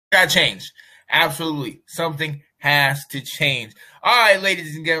got to change. Absolutely. Something has to change. All right,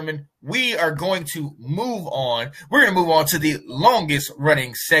 ladies and gentlemen, we are going to move on. We're going to move on to the longest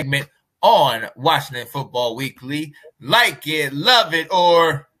running segment on Washington Football Weekly. Like it, love it,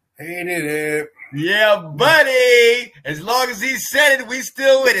 or hated it. Yeah, buddy. As long as he said it, we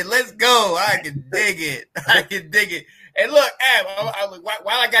still with it. Let's go. I can dig it. I can dig it. And look, Ab,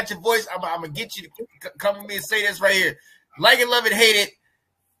 while I got your voice, I'm going to get you to come with me and say this right here. Like it, love it, hate it.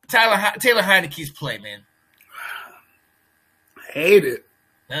 Taylor Heineke's play, man. Hate it.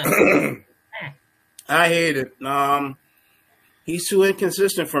 I hate it. He's too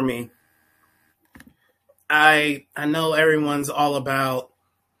inconsistent for me. I know everyone's all about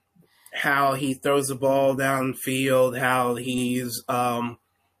how he throws the ball downfield, how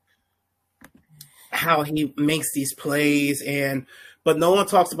he makes these plays, but no one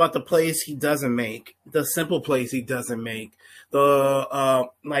talks about the plays he doesn't make, the simple plays he doesn't make.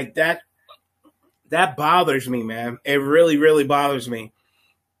 Like that bothers me, man. It really, really bothers me.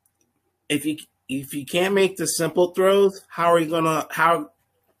 If you can't make the simple throws, how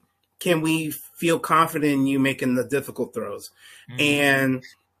can we feel confident in you making the difficult throws? Mm-hmm. And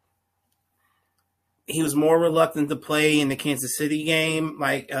he was more reluctant to play in the Kansas City game.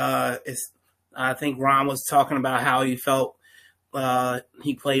 I think Ron was talking about how he felt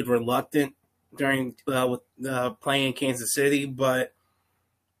he played reluctant during playing in Kansas City, but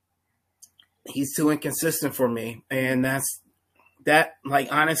he's too inconsistent for me. And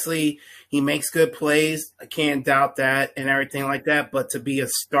honestly, he makes good plays. I can't doubt that and everything like that. But to be a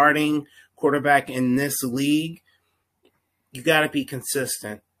starting quarterback in this league, you got to be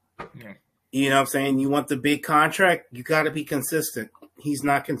consistent. Yeah. You know what I'm saying? You want the big contract, you got to be consistent. He's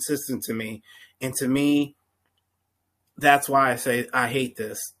not consistent to me. And to me, that's why I say I hate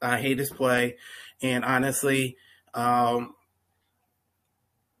this. I hate his play. And honestly, I'm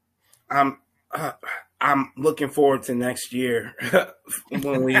looking forward to next year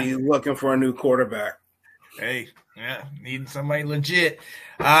when we looking for a new quarterback. Hey, yeah, needing somebody legit.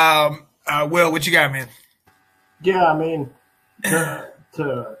 Will, what you got, man? Yeah, I mean,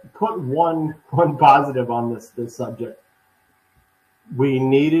 to put one positive on this subject, we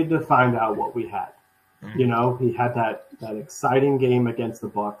needed to find out what we had. Mm-hmm. You know, he had that exciting game against the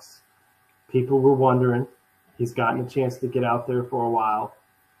Bucs. People were wondering. He's gotten a chance to get out there for a while,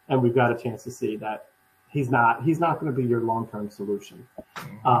 and we've got a chance to see that he's not going to be your long-term solution.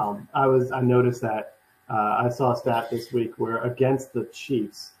 Mm-hmm. I noticed that I saw a stat this week where against the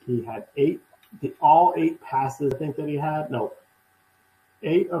Chiefs, he had all eight passes. I think that he had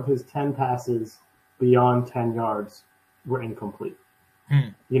 8 of his 10 passes beyond 10 yards were incomplete.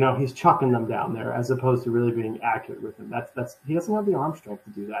 You know, he's chucking them down there as opposed to really being accurate with them. That's he doesn't have the arm strength to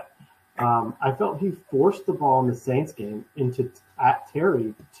do that. I felt he forced the ball in the Saints game at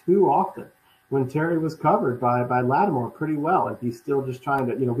Terry too often when Terry was covered by Lattimore pretty well, and he's still just trying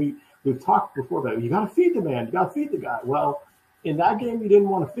to. You know, we've talked before about it. You got to feed the man. You got to feed the guy. Well, in that game, you didn't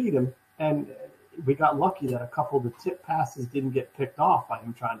want to feed him, and we got lucky that a couple of the tip passes didn't get picked off by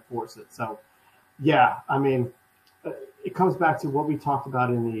him trying to force it. So, yeah, I mean, it comes back to what we talked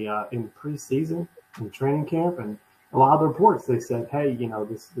about in preseason, in training camp, and a lot of the reports. They said, hey, you know,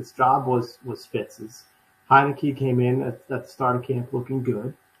 this job was Fitz's. Heineke came in at the start of camp looking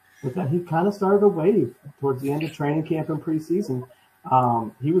good, but then he kind of started to wave towards the end of training camp and preseason.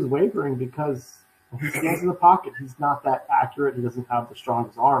 He was wavering because he stands in the pocket. He's not that accurate. He doesn't have the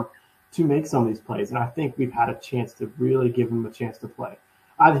strongest arm to make some of these plays. And I think we've had a chance to really give him a chance to play.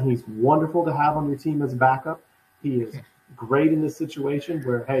 I think he's wonderful to have on your team as a backup. He is great in this situation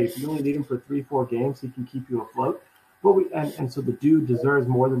where, hey, if you only need him for 3-4 games, he can keep you afloat. But so the dude deserves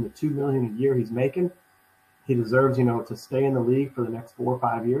more than the $2 million a year he's making. He deserves, you know, to stay in the league for the next 4 or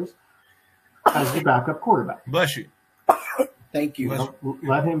 5 years as your backup quarterback. Bless you. Thank you.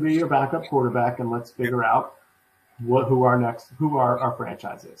 Let him be your backup quarterback, and let's figure out who our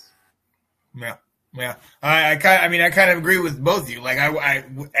franchise is. Yeah. Yeah. I kind of agree with both of you. Like I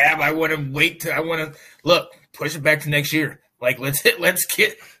want to wait I want to push it back to next year. Like let's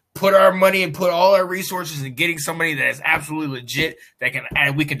put our money and put all our resources in getting somebody that is absolutely legit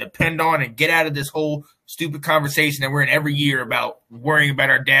that we can depend on and get out of this whole stupid conversation that we're in every year about worrying about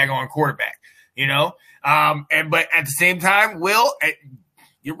our daggone quarterback, you know? But at the same time, Will,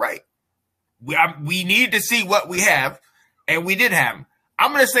 you're right. We needed to see what we have, and we did have him.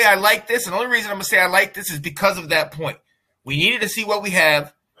 I'm going to say I like this, and the only reason I'm going to say I like this is because of that point. We needed to see what we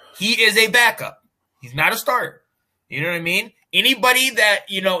have. He is a backup. He's not a starter. You know what I mean? Anybody that,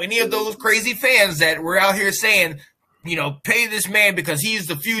 you know, any of those crazy fans that were out here saying, you know, pay this man because he's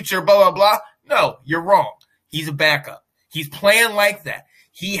the future, blah, blah, blah. No, you're wrong. He's a backup. He's playing like that.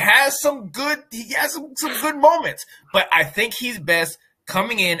 He has some good moments, but I think he's best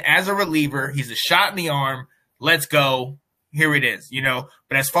coming in as a reliever. He's a shot in the arm. Let's go. Here it is,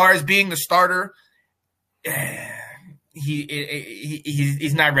 But as far as being the starter,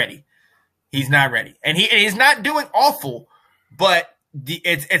 he's not ready. He's not ready, and he's not doing awful. But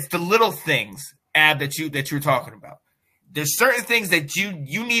it's the little things, Ab, that you're talking about. There's certain things that you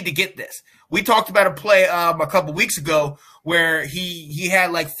need to get this. We talked about a play a couple weeks ago where he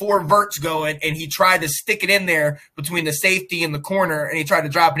had like 4 verts going, and he tried to stick it in there between the safety and the corner, and he tried to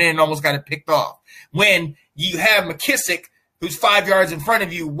drop it in and almost got it picked off. When you have McKissick, who's 5 yards in front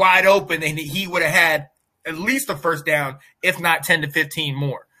of you, wide open, and he would have had at least a first down, if not 10 to 15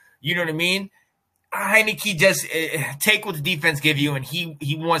 more. You know what I mean? Heineke just take what the defense give you, and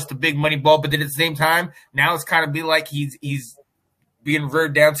he wants the big money ball. But then at the same time, now it's kind of be like he's being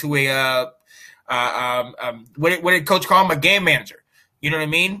reverted down to a what did Coach call him? A game manager. You know what I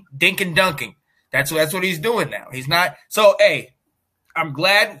mean? Dink and dunking. That's what he's doing now. He's not. So hey, I'm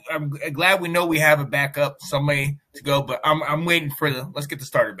glad we know we have a backup, somebody to go. But I'm waiting for let's get the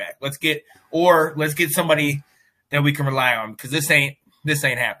starter back. Let's get somebody that we can rely on, because this ain't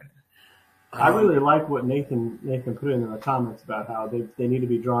happening. I really like what Nathan put in the comments about how they need to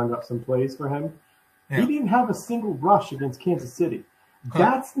be drawing up some plays for him. Yeah. He didn't have a single rush against Kansas City.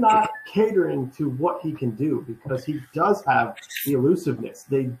 That's not catering to what he can do, because he does have the elusiveness.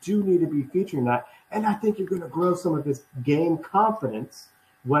 They do need to be featuring that. And I think you're going to grow some of his game confidence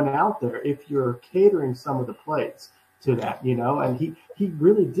when out there if you're catering some of the plays to that, And he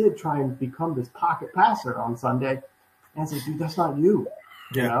really did try and become this pocket passer on Sunday. And it's like, dude, that's not you,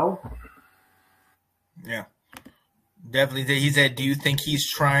 you know? Yeah, definitely. He said, do you think he's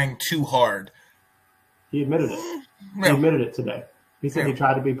trying too hard? He admitted it. Yeah. He admitted it today. He said he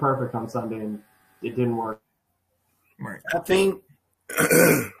tried to be perfect on Sunday, and it didn't work. Right. I think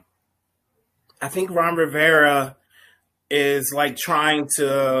Ron Rivera is like trying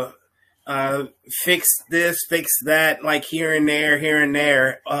to fix this, fix that, like here and there,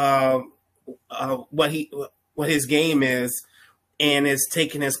 what his game is, and is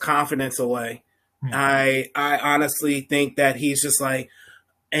taking his confidence away. I honestly think that he's just like,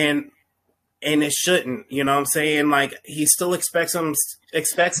 and it shouldn't, you know what I'm saying? Like, he still expects him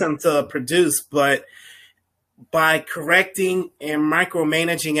to produce, but by correcting and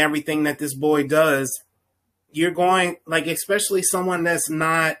micromanaging everything that this boy does, you're going, like, especially someone that's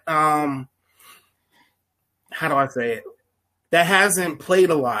not, how do I say it? That hasn't played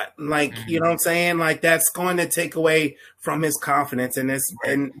a lot. Like, you know what I'm saying? Like, that's going to take away from his confidence, and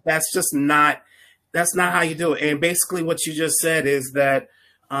that's just not. That's not how you do it. And basically what you just said is that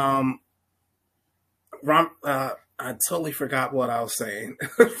I totally forgot what I was saying.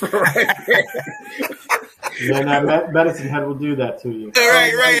 Yeah, that medicine head will do that to you.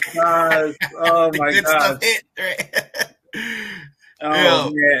 Right. Oh, my God.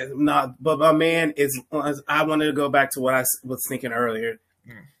 Oh, yeah. No, but my man I wanted to go back to what I was thinking earlier.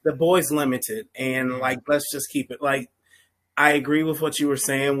 The boy's limited. And, like, let's just keep it. Like, I agree with what you were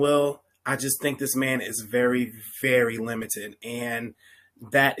saying, Will. I just think this man is very, very limited, and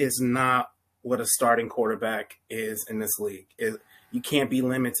that is not what a starting quarterback is in this league. You can't be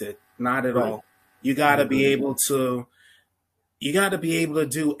limited, not at all. You got to be able to. You got to be able to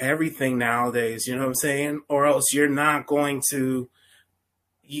do everything nowadays. You know what I'm saying? Or else you're not going to.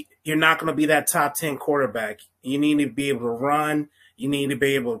 You're not going to be that top 10 quarterback. You need to be able to run. You need to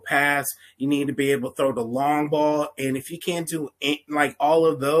be able to pass. You need to be able to throw the long ball. And if you can't do like all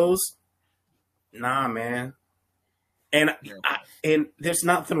of those. Nah, man. And there's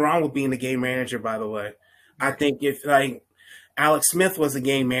nothing wrong with being a game manager, by the way. I think if, like, Alex Smith was a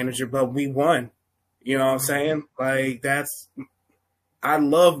game manager, but we won. You know what I'm saying? Like, I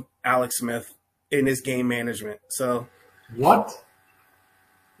love Alex Smith in his game management. So. What?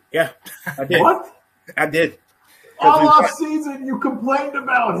 Yeah, I did. What? I did. All off season, you complained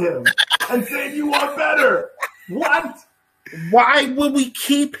about him and said you want better. What? Why would we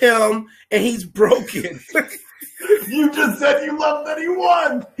keep him and he's broken? You just said you loved that he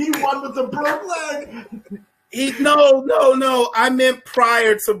won. He won with a broken leg. No. I meant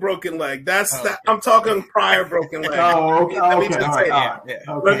prior to broken leg. I'm talking prior broken leg. Oh, okay. Let me just say that.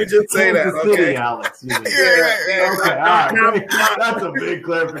 Let me just say that. Okay, City, Alex. Okay, that's a big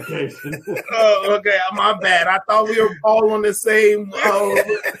clarification. Oh, okay. My bad. I thought we were all on the same.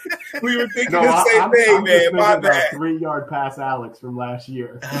 We were thinking the same thing, man. My bad. 3-yard pass, Alex, from last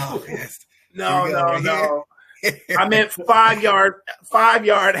year. Oh, yes. No. I meant 5-yard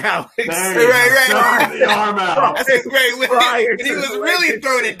Alex. Right. The arm out. Right. And he was really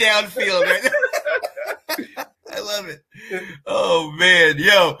throwing it downfield. Right? I love it. Oh man,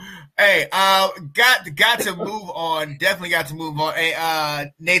 yo, hey, got to move on. Definitely got to move on.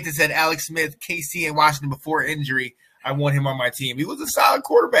 Hey, Nathan said Alex Smith, KC in Washington before injury. I want him on my team. He was a solid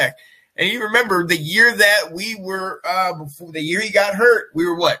quarterback. And you remember the year that we were before the year he got hurt, we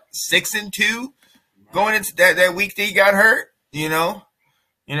were what, 6-2 going into that week that he got hurt. You know,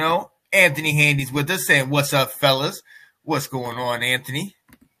 Anthony Handy's with us saying, "What's up, fellas? What's going on, Anthony?"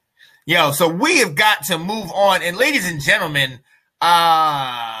 Yo, so we have got to move on. And ladies and gentlemen,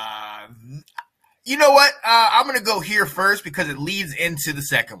 you know what? I'm going to go here first because it leads into the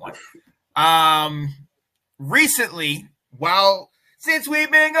second one. Recently, since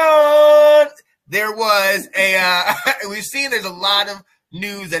we've been gone, there was we've seen there's a lot of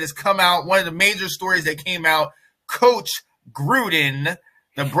news that has come out. One of the major stories that came out, Coach Gruden,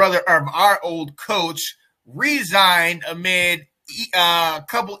 the brother of our old coach, resigned amid a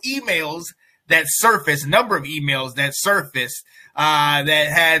couple emails that surfaced, a number of emails that surfaced that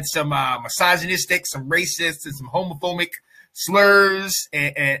had some misogynistic, some racist, and some homophobic slurs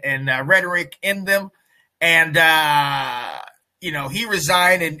and rhetoric in them. And, he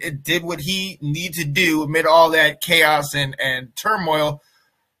resigned and did what he needed to do amid all that chaos and turmoil.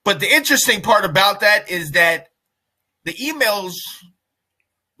 But the interesting part about that is that the emails,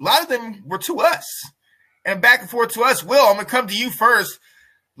 a lot of them were to us and back and forth to us. Will, I'm going to come to you first.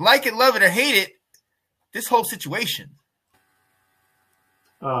 Like it, love it, or hate it, this whole situation.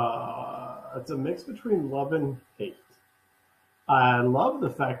 It's a mix between love and hate. I love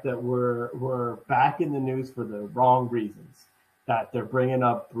the fact that we're back in the news for the wrong reasons. That they're bringing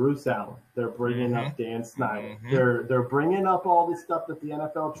up Bruce Allen, they're bringing up Dan Snyder, they're bringing up all this stuff that the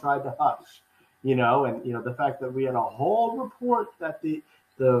NFL tried to hush, and the fact that we had a whole report that the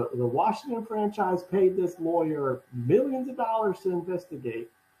Washington franchise paid this lawyer millions of dollars to investigate,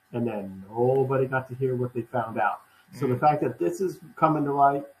 and then nobody got to hear what they found out. So the fact that this is coming to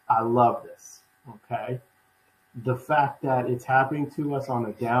light, I love this. Okay. The fact that it's happening to us on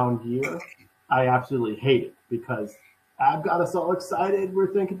a down year, I absolutely hate it because I've got us all excited.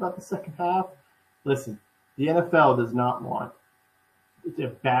 We're thinking about the second half. Listen, the NFL does not want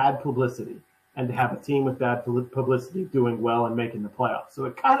bad publicity and to have a team with bad publicity doing well and making the playoffs. So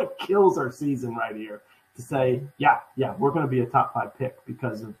it kind of kills our season right here to say, yeah, we're going to be a top 5 pick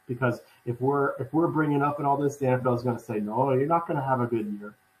because if we're bringing up and all this, the NFL is going to say, no, you're not going to have a good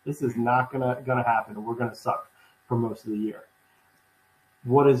year. This is not going to happen, and we're going to suck for most of the year.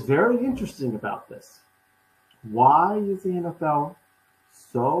 What is very interesting about this, why is the NFL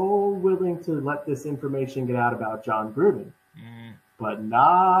so willing to let this information get out about John Gruden, but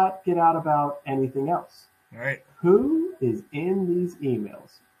not get out about anything else? Right. Who is in these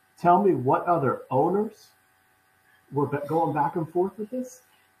emails? Tell me what other owners were going back and forth with this.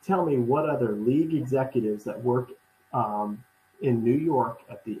 Tell me what other league executives that work in New York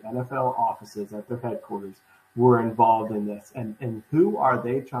at the NFL offices, at their headquarters, were involved in this, and who are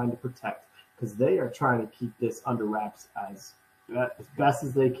they trying to protect? Because they are trying to keep this under wraps as best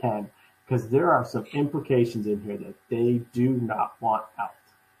as they can, because there are some implications in here that they do not want out.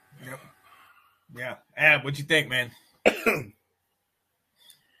 Yep. Yeah. Ab, what you think, man?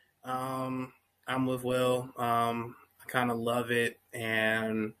 I'm with Will. I kind of love it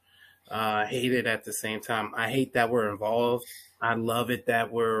and hate it at the same time. I hate that we're involved. I love it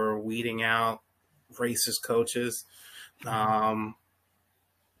that we're weeding out racist coaches,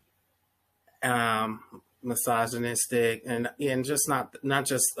 misogynistic, and just not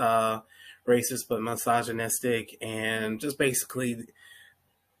just racist, but misogynistic, and just basically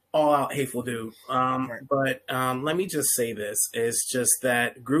all out hateful dude. Right. But let me just say this: it's just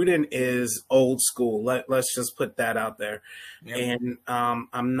that Gruden is old school. Let's just put that out there. Yep. And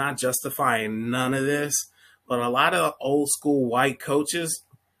I'm not justifying none of this, but a lot of old school white coaches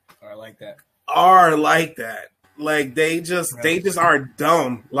are like that. Like they just are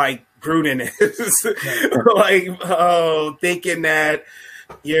dumb, like Gruden is. Like thinking that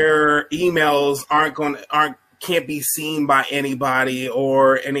your emails can't be seen by anybody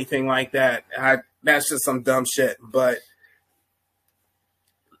or anything like that. That's just some dumb shit. But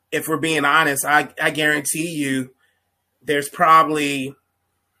if we're being honest, I guarantee you there's probably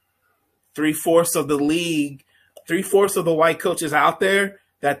 3/4 of the league, 3/4 of the white coaches out there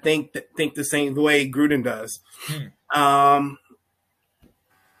that think the same way Gruden does.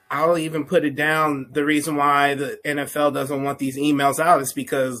 I'll even put it down. The reason why the NFL doesn't want these emails out is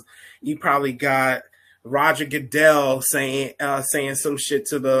because you probably got Roger Goodell saying some shit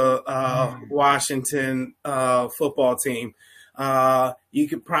to the Washington football team. You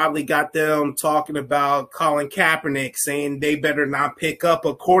could probably got them talking about Colin Kaepernick, saying they better not pick up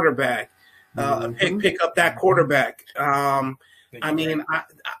a quarterback. pick up that quarterback. I mean,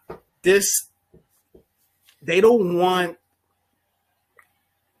 they don't want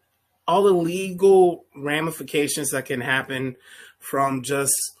all the legal ramifications that can happen from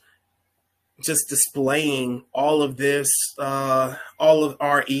just displaying all of this, all of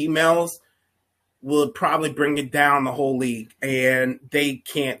our emails would probably bring it down the whole league, and they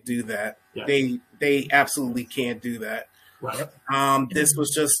can't do that. Yes. They absolutely can't do that. Right. This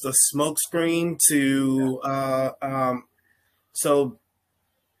was just a smokescreen to so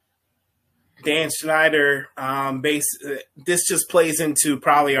Dan Schneider. This just plays into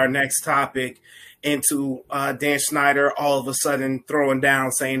probably our next topic, into Dan Schneider all of a sudden throwing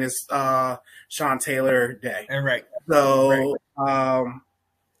down, saying it's Sean Taylor Day. Right. So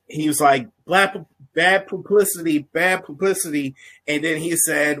he was like, bad publicity, and then he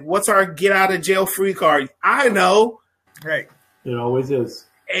said, "What's our get out of jail free card?" I know. Right. It always is.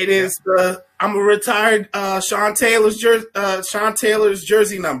 It is I'm a retired Sean Taylor's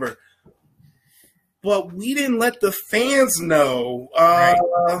jersey number. But we didn't let the fans know at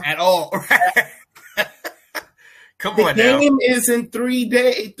all. Come on now. The game is in 3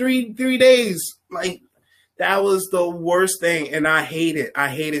 days. Like, that was the worst thing, and I hate it. I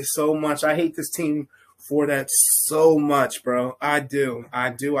hate it so much. I hate this team for that so much, bro. I do.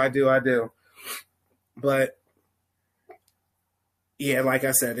 But yeah, like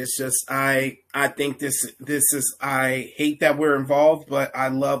I said, it's just I think this is, I hate that we're involved, but I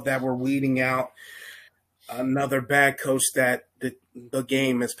love that we're weeding out another bad coach that the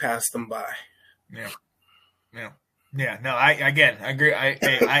game has passed them by. Yeah. No, I agree.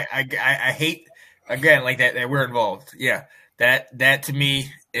 I hate, again, like that we're involved. Yeah, that to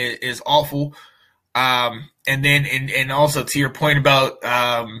me is awful. And then and also to your point about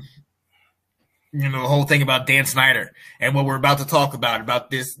the whole thing about Dan Snyder and what we're about to talk about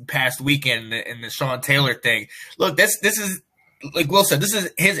this past weekend and the Sean Taylor thing. Look, this is, like Will said, this is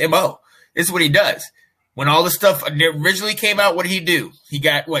his MO. This is what he does. When all the stuff originally came out, what did he do? He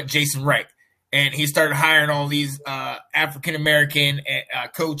got Jason Wright, and he started hiring all these African American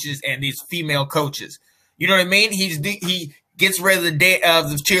coaches and these female coaches. You know what I mean? He gets rid of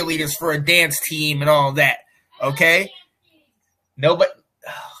the cheerleaders for a dance team and all that. Okay, no, but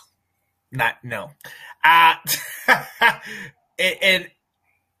no. And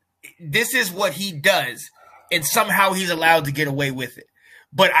this is what he does, and somehow he's allowed to get away with it.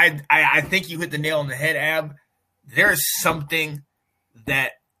 But I think you hit the nail on the head, Ab. There's something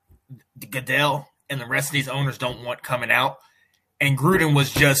that Goodell and the rest of these owners don't want coming out. And Gruden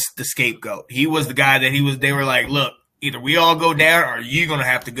was just the scapegoat. He was the guy that they were like, look, either we all go down or you're going to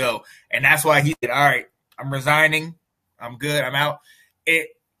have to go. And that's why he said, all right, I'm resigning. I'm good. I'm out.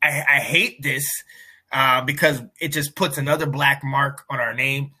 I hate this because it just puts another black mark on our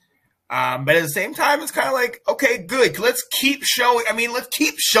name. But at the same time, it's kind of like, okay, good. Let's keep showing. Let's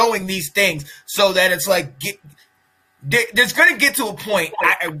keep showing these things so that it's like, there's going to get to a point.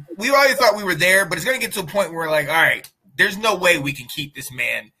 We already thought we were there, but it's going to get to a point where we're like, all right, there's no way we can keep this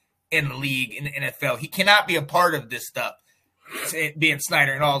man in the league, in the NFL. He cannot be a part of this stuff, being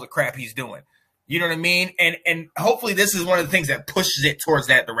Snyder and all the crap he's doing. You know what I mean? And hopefully this is one of the things that pushes it towards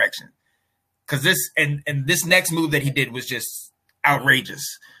that direction. Because this next move that he did was just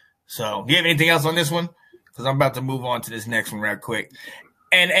outrageous. So, do you have anything else on this one? Because I'm about to move on to this next one real quick.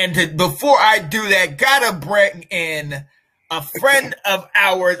 And before I do that, gotta bring in a friend of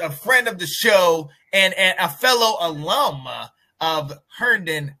ours, a friend of the show, and a fellow alum of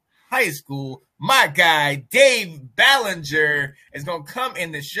Herndon High School. My guy, Dave Ballinger, is gonna come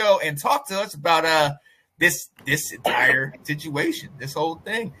in the show and talk to us about this entire situation, this whole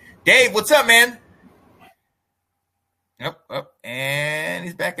thing. Dave, what's up, man? Up, and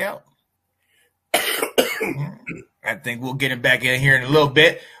he's back out. I think we'll get him back in here in a little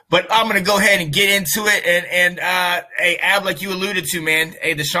bit, but I'm going to go ahead and get into it. And hey, Ab, like you alluded to, man,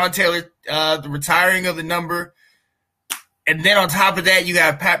 hey, the Sean Taylor, the retiring of the number. And then on top of that, you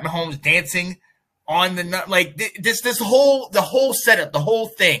got Pat Mahomes dancing on the whole setup, the whole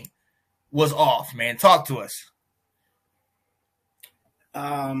thing was off, man. Talk to us.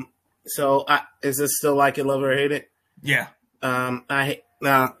 So is this still Like It, Love It, or Hate It? Yeah. I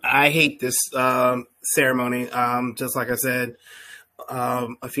hate this ceremony. Just like I said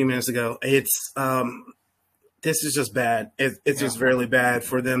a few minutes ago, it's this is just bad. It's just really bad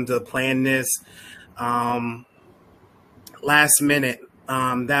for them to plan this last minute.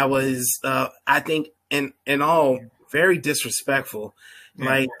 That was I think in all very disrespectful. Yeah.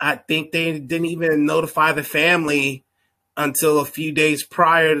 Like, I think they didn't even notify the family until a few days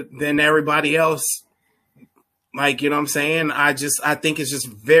prior than everybody else Like, you know what I'm saying? I think it's just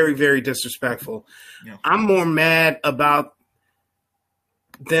very, very disrespectful. Yeah. I'm more mad about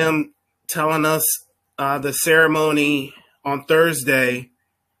them telling us the ceremony on Thursday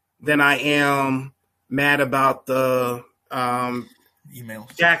than I am mad about the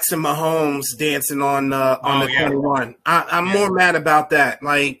emails. Jackson Mahomes dancing on the 21. I'm more mad about that.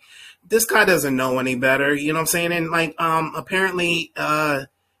 Like, this guy doesn't know any better. You know what I'm saying? And like, apparently,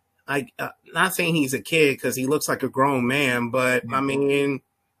 not saying he's a kid because he looks like a grown man, but I mean,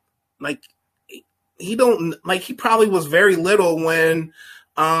 like, he probably was very little when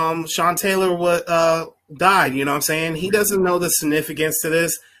Sean Taylor died. You know what I'm saying? He doesn't know the significance to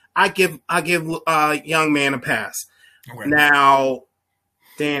this. I give young man a pass. Okay. Now,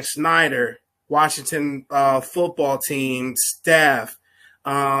 Dan Snyder, Washington football team staff,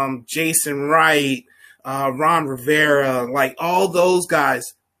 Jason Wright, Ron Rivera, like all those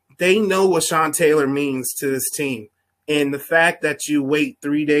guys, they know what Sean Taylor means to this team. And the fact that you wait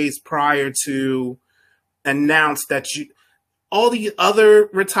 3 days prior to announce that all the other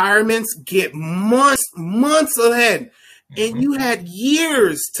retirements get months ahead. And you had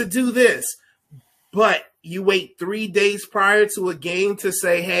years to do this. But you wait 3 days prior to a game to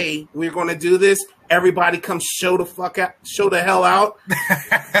say, hey, we're going to do this. Everybody come show the hell out.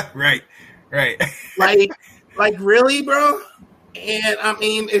 Right. like really, bro? And I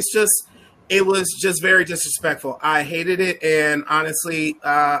mean, it was just very disrespectful. I hated it. And honestly,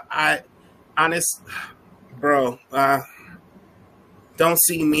 don't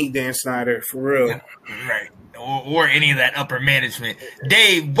see me, Dan Snyder, for real. Right. Or any of that upper management.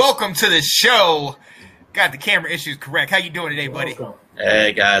 Dave, welcome to the show. Got the camera issues correct. How you doing today, buddy?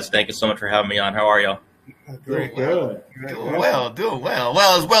 Hey, guys. Thank you so much for having me on. How are y'all? Doing well.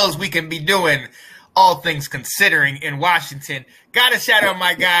 Well, as well as we can be doing, all things considering, in Washington. Got to shout out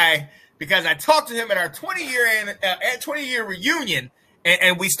my guy because I talked to him at our 20-year reunion,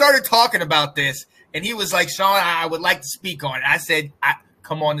 and we started talking about this, and he was like, Sean, I would like to speak on it. I said,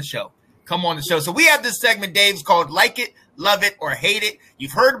 come on the show. So we have this segment, Dave's called Like It, Love It, or Hate It.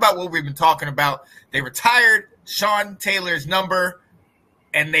 You've heard about what we've been talking about. They retired Sean Taylor's number,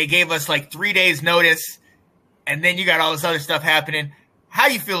 and they gave us like 3 days notice, and then you got all this other stuff happening. How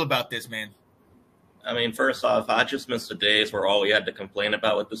you feel about this, man? I mean, first off, I just missed the days where all we had to complain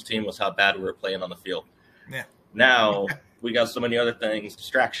about with this team was how bad we were playing on the field. Yeah. Now we got so many other things,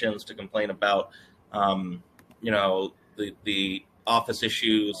 distractions to complain about. The office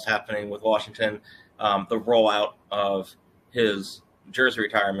issues happening with Washington. The rollout of his jersey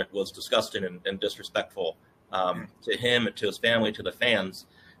retirement was disgusting and disrespectful to him, to his family, to the fans.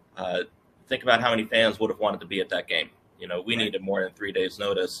 Think about how many fans would have wanted to be at that game. We needed more than 3 days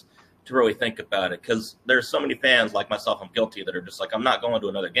notice to really think about it, because there's so many fans like myself, I'm guilty, that are just like, I'm not going to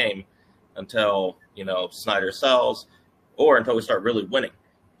another game until, Snyder sells or until we start really winning.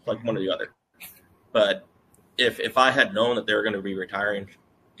 It's like one or the other. But if I had known that they were going to be retiring,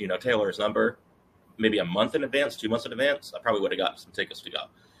 Taylor's number, maybe a month in advance, 2 months in advance, I probably would have gotten some tickets to go.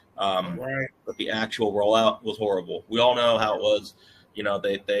 Right. But the actual rollout was horrible. We all know how it was.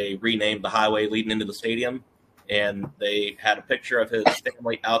 They renamed the highway leading into the stadium, and they had a picture of his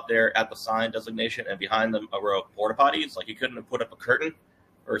family out there at the sign designation, and behind them a row of porta potties. Like, you couldn't have put up a curtain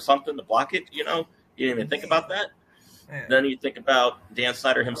or something to block it. You didn't even think about that. Man. Then you think about Dan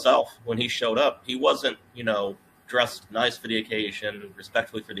Snyder himself. When he showed up, he wasn't, dressed nice for the occasion,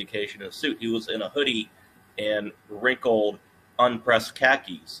 respectfully for the occasion in a suit. He was in a hoodie and wrinkled, unpressed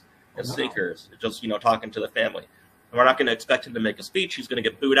khakis and sneakers, just, talking to the family. And we're not going to expect him to make a speech. He's going to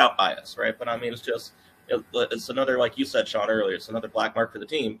get booed out by us, right? But, I mean, it's another, like you said, Sean, earlier, it's another black mark for the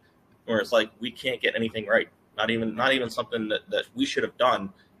team where it's like we can't get anything right. Not even something that we should have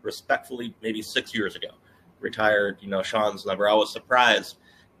done respectfully maybe 6 years ago. Retired, Sean's number. I was surprised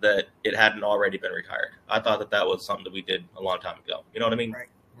that it hadn't already been retired. I thought that was something that we did a long time ago. You know what I mean?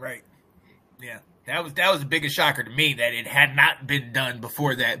 Right. Yeah. That was the biggest shocker to me, that it had not been done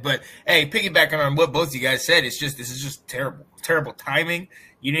before that. But hey, piggybacking on what both of you guys said, this is just terrible timing.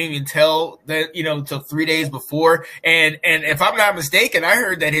 You didn't even tell that, until 3 days before. And if I'm not mistaken, I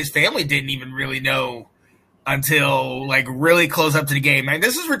heard that his family didn't even really know until like really close up to the game. Man,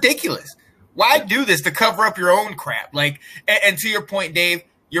 this is ridiculous. Why do this to cover up your own crap? Like, and to your point, Dave,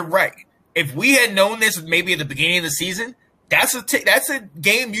 you're right. If we had known this maybe at the beginning of the season, that's a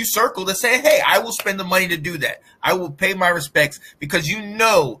game you circle to say, hey, I will spend the money to do that. I will pay my respects, because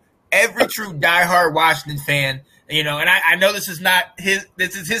every true diehard Washington fan, and I know this is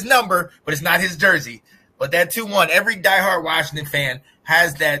his number, but it's not his jersey. But that 2-1, every diehard Washington fan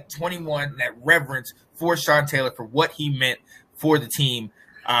has that 21, that reverence for Sean Taylor, for what he meant for the team.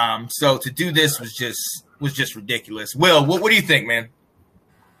 So to do this was just was just ridiculous. Will, what do you think, man?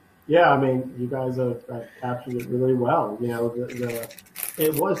 Yeah, I mean, you guys have captured it really well. You know,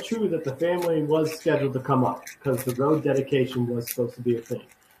 it was true that the family was scheduled to come up because the road dedication was supposed to be a thing.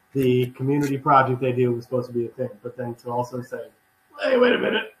 The community project they do was supposed to be a thing. But then to also say, hey, wait a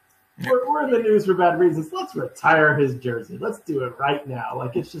minute, we're in the news for bad reasons. Let's retire his jersey. Let's do it right now.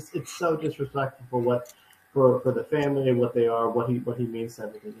 Like, it's so disrespectful for the family and what they are, what he means to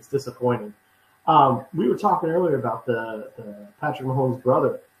everything. It's disappointing. We were talking earlier about the Patrick Mahomes'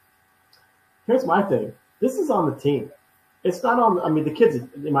 brother. Here's my thing. This is on the team. It's not on – I mean, the kid's,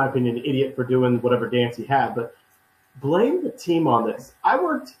 in my opinion, an idiot for doing whatever dance he had, but blame the team on this. I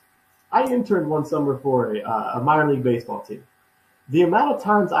interned one summer for a minor league baseball team. The amount of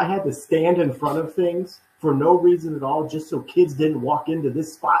times I had to stand in front of things for no reason at all just so kids didn't walk into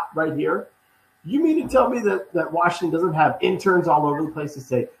this spot right here. You mean to tell me that Washington doesn't have interns all over the place to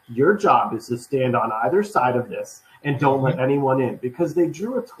say, your job is to stand on either side of this and don't let anyone in, because they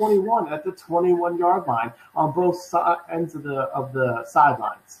drew a 21 at the 21-yard line on both ends of the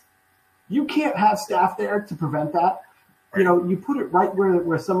sidelines. You can't have staff there to prevent that. You know, you put it right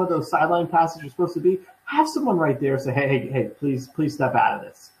where some of those sideline passes are supposed to be. Have someone right there say, hey, please step out of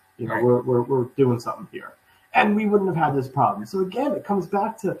this. You know, we're doing something here. And we wouldn't have had this problem. So again, it comes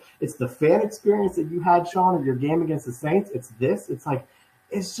back to, it's the fan experience that you had, Sean, in your game against the Saints. It's this. It's like,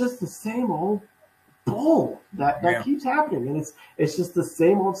 it's just the same old bull that keeps happening. And it's just the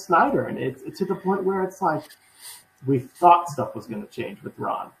same old Snyder. And it's to the point where it's like, we thought stuff was going to change with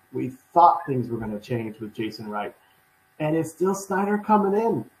Ron. We thought things were going to change with Jason Wright. And it's still Snyder coming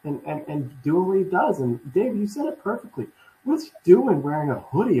in and doing what he does. And Dave, you said it perfectly. What's he doing wearing a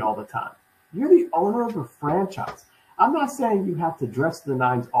hoodie all the time? You're the owner of a franchise. I'm not saying you have to dress the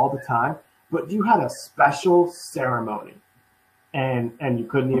nines all the time, but you had a special ceremony. And you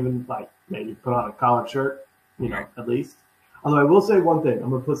couldn't even, like, maybe put on a collared shirt, you know, at least. Although I will say one thing. I'm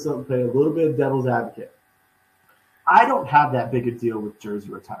going to play a little bit of devil's advocate. I don't have that big a deal with jersey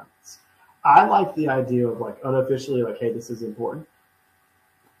retirements. I like the idea of, like, unofficially, like, hey, this is important.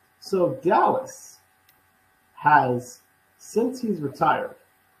 So Dallas has, since he's retired,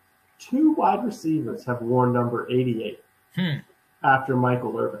 2 wide receivers have worn number 88 after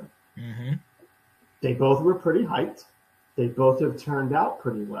Michael Irvin. Mm-hmm. They both were pretty hyped. They both have turned out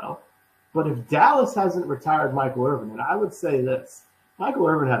pretty well. But if Dallas hasn't retired Michael Irvin, and I would say this, Michael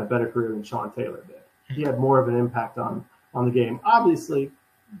Irvin had a better career than Sean Taylor did. He had more of an impact on the game. Obviously,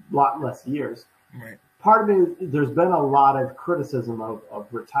 a lot less years. Right. Part of it, there's been a lot of criticism of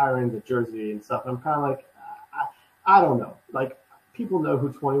retiring the jersey and stuff. I'm kind of like, I don't know. Like, people know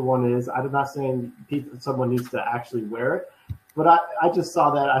who 21 is. I'm not saying someone needs to actually wear it, but I just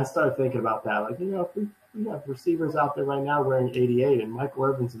saw that. I started thinking about that. Like, you know, if we have receivers out there right now wearing 88, and Michael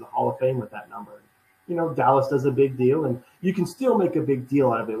Irvin's in the Hall of Fame with that number. You know, Dallas does a big deal, and you can still make a big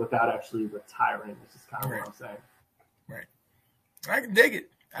deal out of it without actually retiring, which is kind of what I'm saying. Right. I can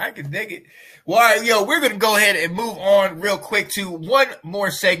dig it. Well, we're going to go ahead and move on real quick to one more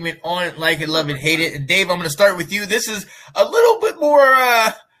segment on Like It, Love It, Hate It. And Dave, I'm going to start with you. This is a little bit more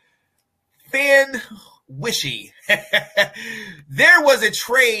fan wishy. There was a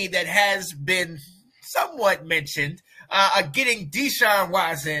trade that has been somewhat mentioned, getting Deshaun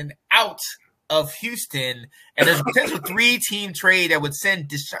Watson out of Houston. And there's a potential 3-team trade that would send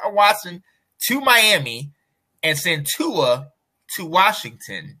Deshaun Watson to Miami and send Tua to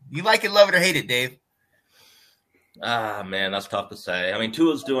Washington. You like it, love it, or hate it, Dave? Man, that's tough to say. I mean,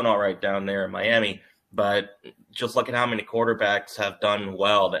 Tua's doing all right down there in Miami, but just look at how many quarterbacks have done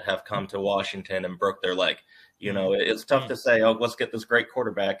well that have come to Washington and broke their leg. You know, it's tough to say, oh, let's get this great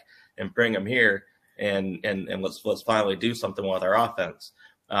quarterback and bring him here and let's finally do something with our offense.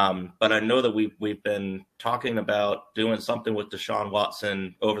 But I know that we've been talking about doing something with Deshaun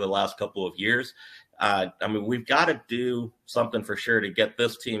Watson over the last couple of years. I mean, we've got to do something for sure to get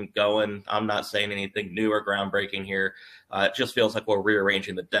this team going. I'm not saying anything new or groundbreaking here. It just feels like we're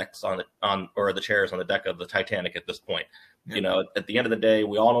rearranging the decks or the chairs on the deck of the Titanic at this point. Yeah. You know, at the end of the day,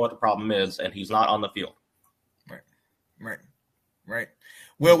 we all know what the problem is, and he's not on the field. Right.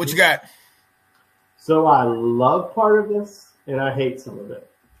 Will, what you got? So I love part of this, and I hate some of it.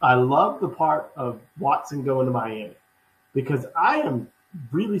 I love the part of Watson going to Miami because I am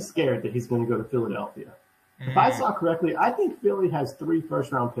really scared that he's going to go to Philadelphia. If I saw correctly, I think Philly has 3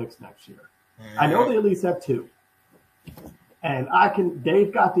 first-round picks next year. I know they at least have 2. And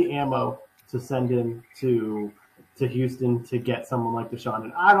they've got the ammo to send him to Houston to get someone like Deshaun.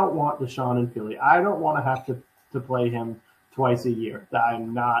 And I don't want Deshaun in Philly. I don't want to have to play him twice a year.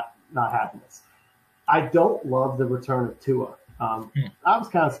 I'm not having this. I don't love the return of Tua. I was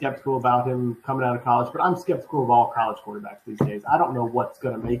kind of skeptical about him coming out of college, but I'm skeptical of all college quarterbacks these days. I don't know what's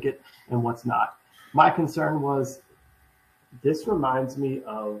going to make it and what's not. My concern was this reminds me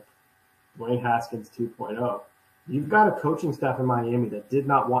of Dwayne Haskins 2.0. You've got a coaching staff in Miami that did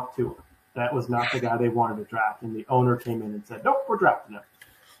not want Tua. That was not the guy they wanted to draft, and the owner came in and said, nope, we're drafting him.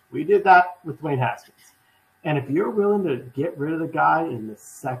 We did that with Dwayne Haskins. And if you're willing to get rid of the guy in the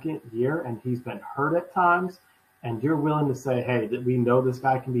second year and he's been hurt at times, and you're willing to say, hey, that we know this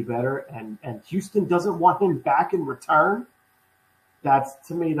guy can be better, and Houston doesn't want him back in return, that's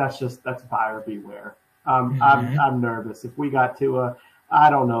buyer beware. I'm nervous. If we got Tua, I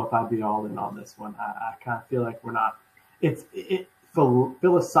don't know if I'd be all in on this one. I kind of feel like we're not.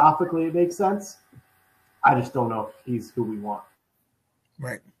 Philosophically, it makes sense. I just don't know if he's who we want.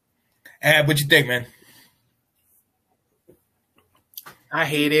 Right. What you think, man? I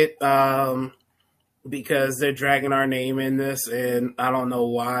hate it because they're dragging our name in this, and I don't know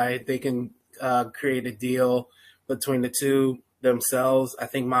why. They can create a deal between the two themselves. I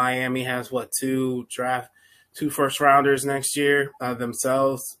think Miami has, two first-rounders next year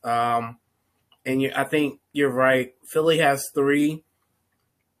themselves. I think you're right. Philly has 3.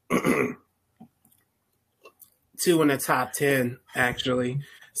 2 in the top 10, actually.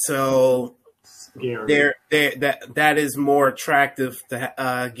 So that is more attractive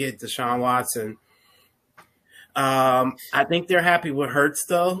to get Deshaun Watson. I think they're happy with Hurts,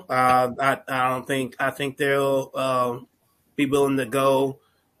 though. I think they'll be willing to go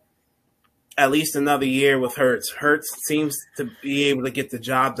at least another year with Hurts. Hurts seems to be able to get the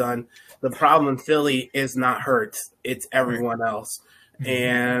job done. The problem in Philly is not Hurts; it's everyone else,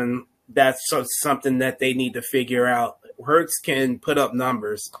 and that's something that they need to figure out. Hurts can put up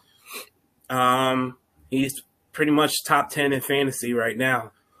numbers. He's pretty much top 10 in fantasy right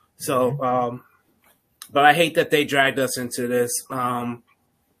now. So, but I hate that they dragged us into this. I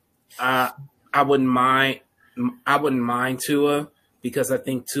wouldn't mind Tua, because I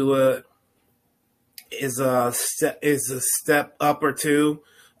think Tua is a step up or two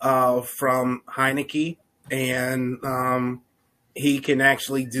from Heineke, and he can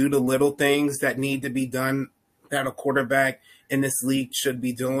actually do the little things that need to be done that a quarterback in this league should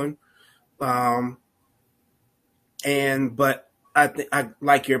be doing. But I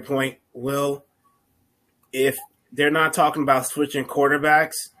like your point, Will. If they're not talking about switching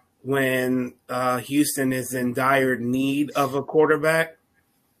quarterbacks when Houston is in dire need of a quarterback,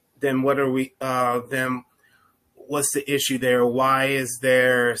 then what are we? Then what's the issue there? Why is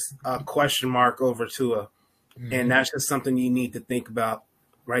there a question mark over Tua? And that's just something you need to think about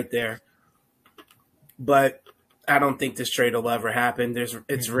right there. But I don't think this trade will ever happen.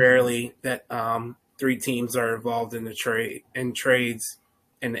 It's rarely that 3 teams are involved in trades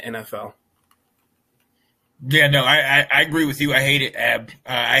in the NFL. Yeah, no, I agree with you. I hate it, Ab.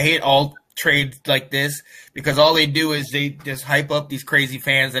 I hate all trades like this, because all they do is they just hype up these crazy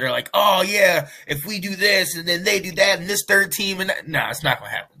fans that are like, oh, yeah, if we do this and then they do that and this third team. And no, it's not going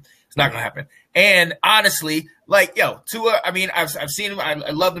to happen. It's not going to happen. And honestly, like, Tua, I mean, I've seen him.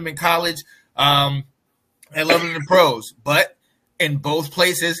 I loved him in college. I loved him in the pros. But in both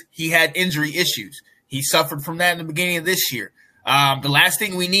places, he had injury issues. He suffered from that in the beginning of this year. The last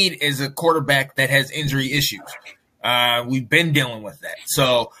thing we need is a quarterback that has injury issues. We've been dealing with that.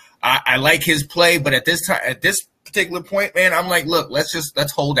 So I like his play, but at this particular point, man, I'm like, look,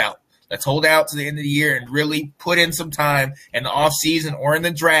 let's hold out. Let's hold out to the end of the year and really put in some time in the offseason or in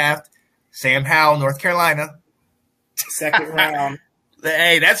the draft. Sam Howell, North Carolina. Second round.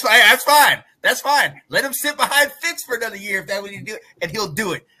 Hey, that's fine. That's fine. Let him sit behind Fitz for another year if that's what he do, and he'll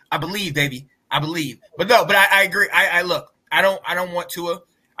do it. I believe, baby. I believe. But I agree. I look. I don't want Tua.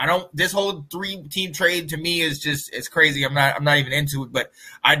 This whole 3-team trade to me is just, it's crazy. I'm not even into it, but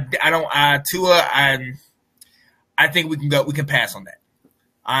Tua, I think we can pass on that.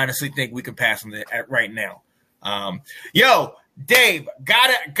 I honestly think we can pass on that right now. Dave,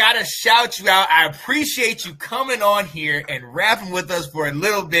 gotta shout you out. I appreciate you coming on here and rapping with us for a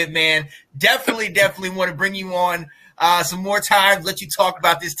little bit, man. Definitely want to bring you on some more time, let you talk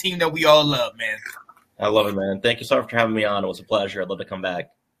about this team that we all love, man. I love it, man. Thank you so much for having me on. It was a pleasure. I'd love to come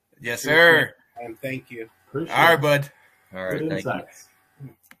back. Yes, sir. And thank you. Appreciate all right, bud. All right, thank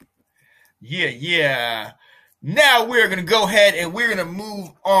you. Yeah. Now we're going to go ahead and we're going to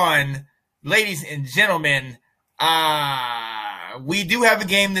move on, ladies and gentlemen. We do have a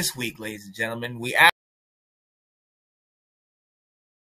game this week, ladies and gentlemen. We